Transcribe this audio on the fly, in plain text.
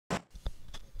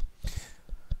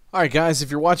Alright guys, if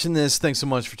you're watching this, thanks so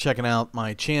much for checking out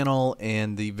my channel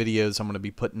and the videos I'm going to be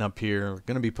putting up here. I'm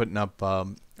going to be putting up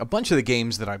a bunch of the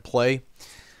games that I play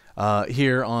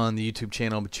here on the YouTube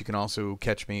channel, but you can also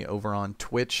catch me over on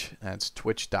Twitch. That's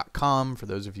twitch.com for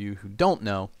those of you who don't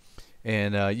know.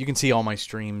 And you can see all my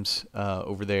streams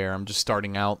over there. I'm just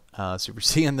starting out, so if you're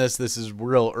seeing this, this is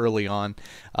real early on.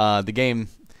 The game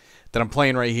that I'm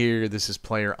playing right here, this is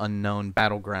Player Unknown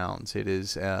Battlegrounds. It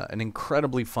is an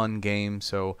incredibly fun game,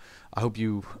 so I hope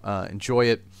you enjoy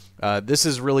it. This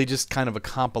is really just kind of a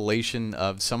compilation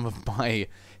of some of my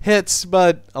hits,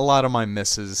 but a lot of my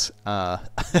misses.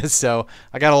 So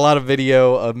I got a lot of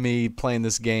video of me playing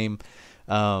this game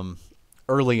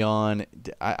early on.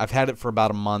 I've had it for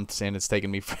about a month, and it's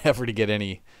taken me forever to get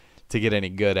any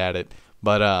good at it.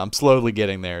 But I'm slowly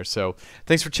getting there. So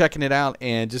thanks for checking it out,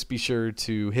 and just be sure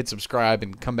to hit subscribe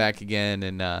and come back again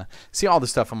and see all the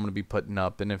stuff I'm going to be putting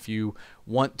up. And if you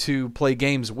want to play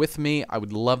games with me, I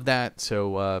would love that.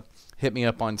 So hit me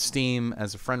up on Steam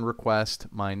as a friend request.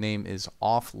 My name is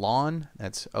Offlawnn.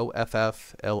 That's O-F-F-L-A-W-N-N.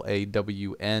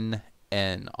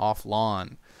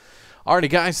 Offlawnn. Alrighty,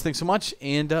 guys. Thanks so much,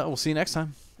 and we'll see you next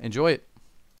time. Enjoy it.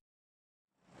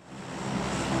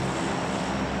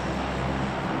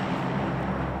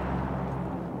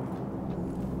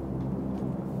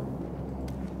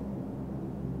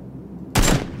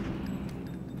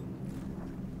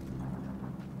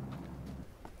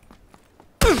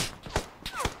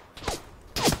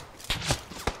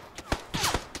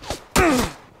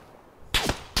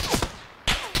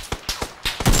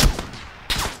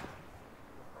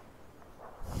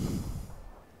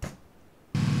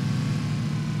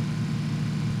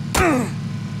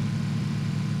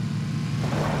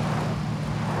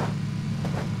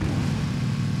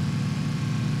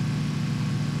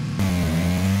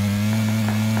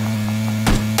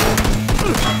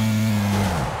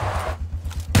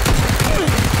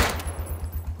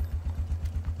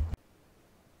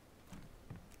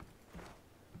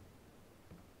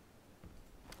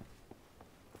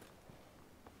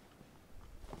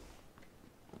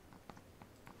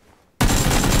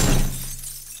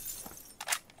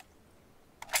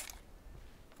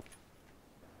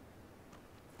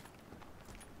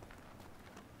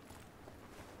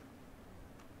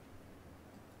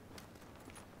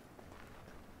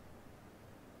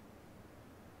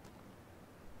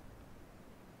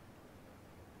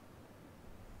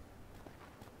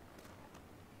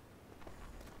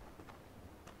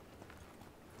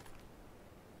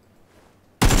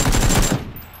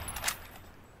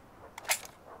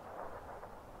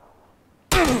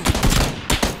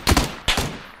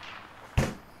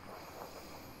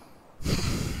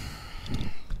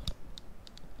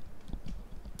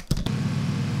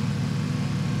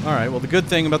 Alright, well, the good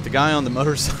thing about the guy on the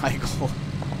motorcycle...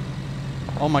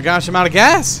 Oh my gosh, I'm out of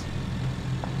gas!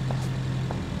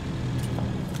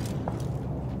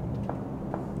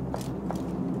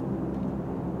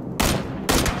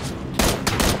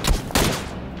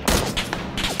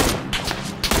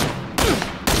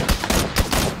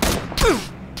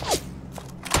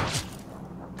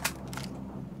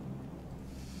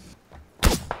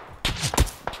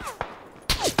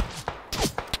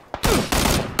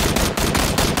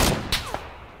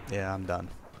 Yeah, I'm done.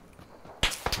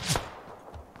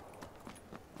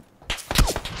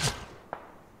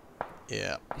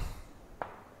 Yeah.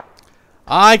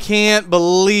 I can't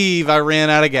believe I ran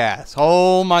out of gas.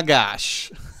 Oh my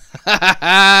gosh.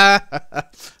 I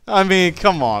mean,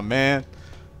 come on, man.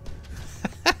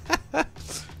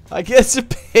 I guess it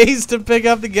pays to pick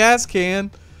up the gas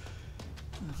can.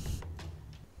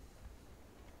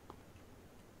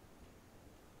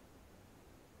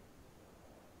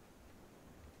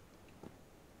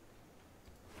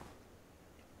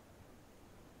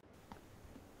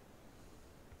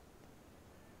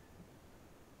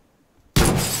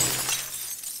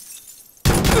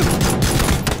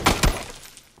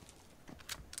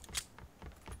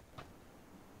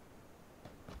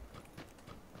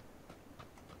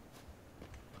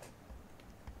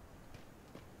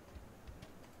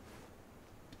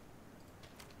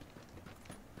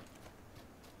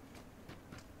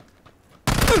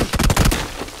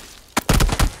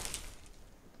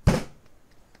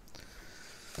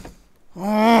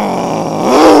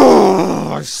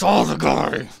 Oh, I saw the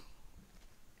guy.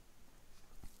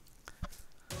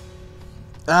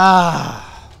 Ah.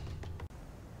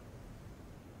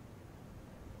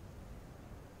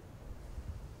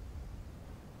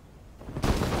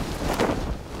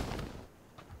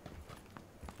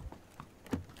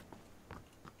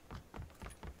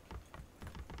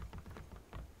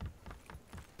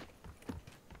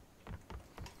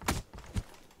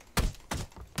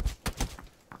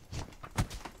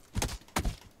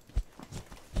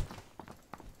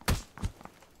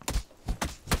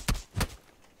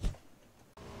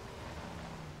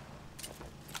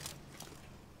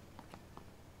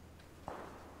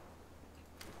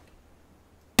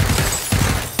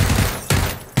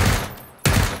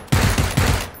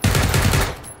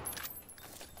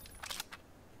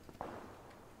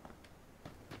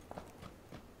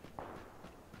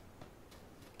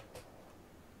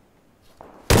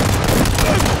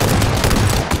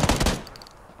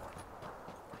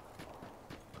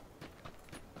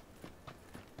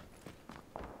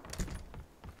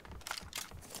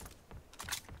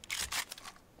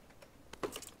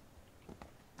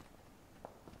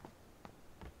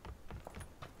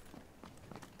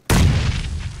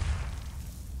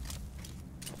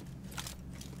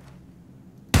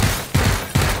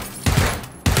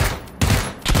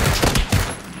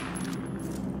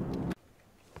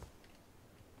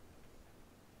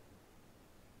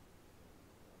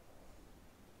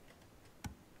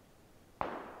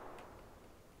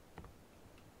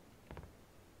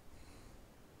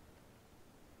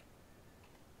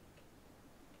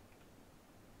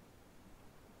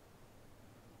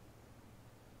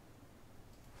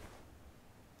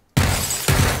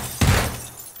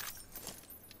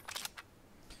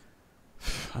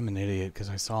 I'm an idiot because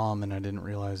I saw him and I didn't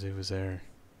realize he was there.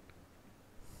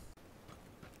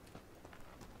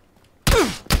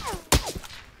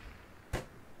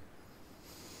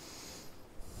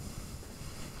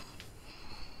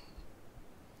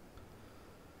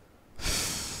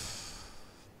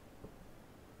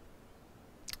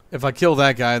 If I kill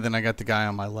that guy, then I got the guy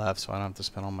on my left, so I don't have to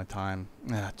spend all my time.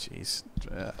 Ah, jeez.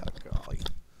 Golly.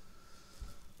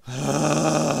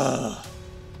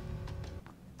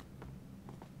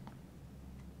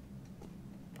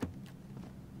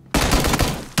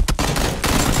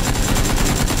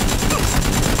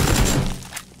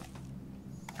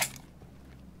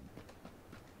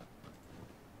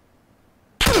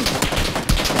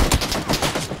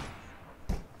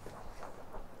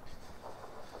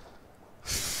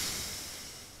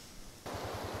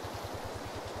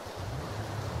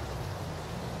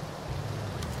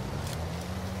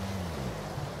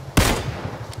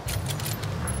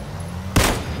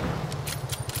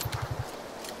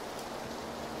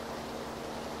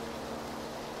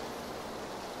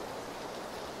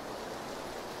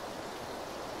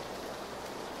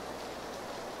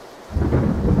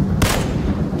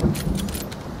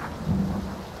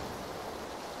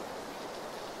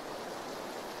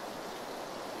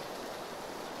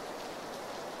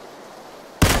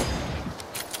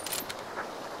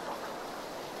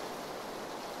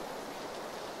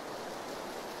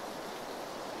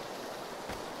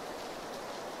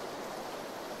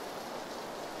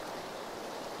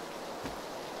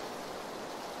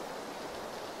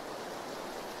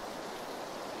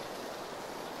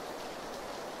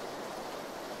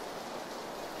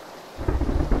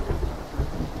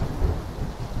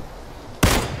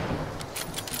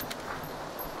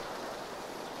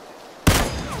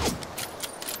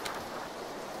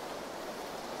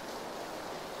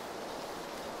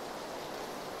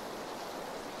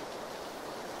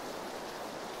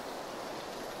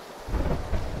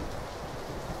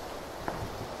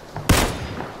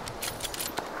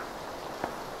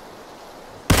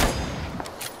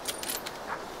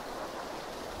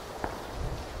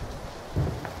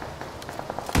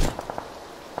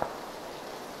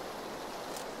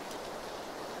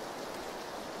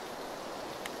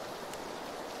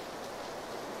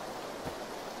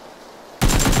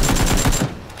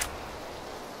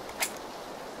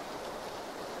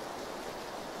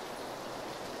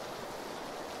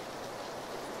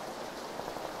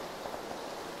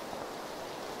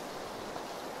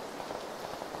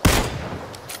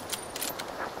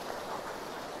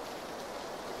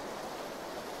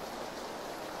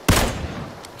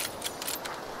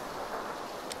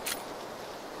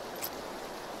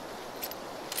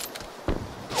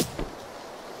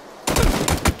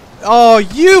 Oh,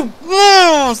 you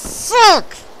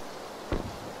suck!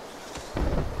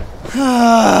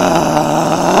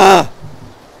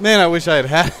 Man, I wish I had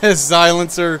had a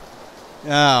silencer.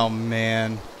 Oh,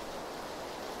 man.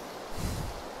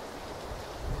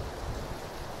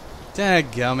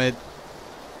 Dadgummit.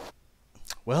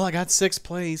 Well, I got 6th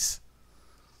place.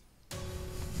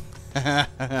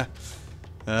 Ah,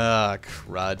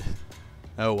 crud.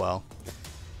 Oh, well.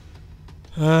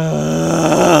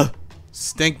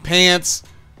 Stink pants.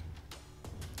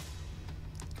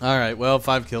 Alright, well,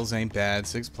 5 kills ain't bad.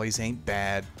 6th place ain't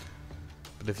bad.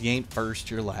 But if you ain't first,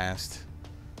 you're last.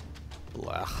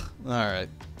 Blah. Alright.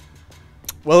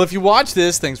 Well, if you watch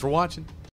this, thanks for watching.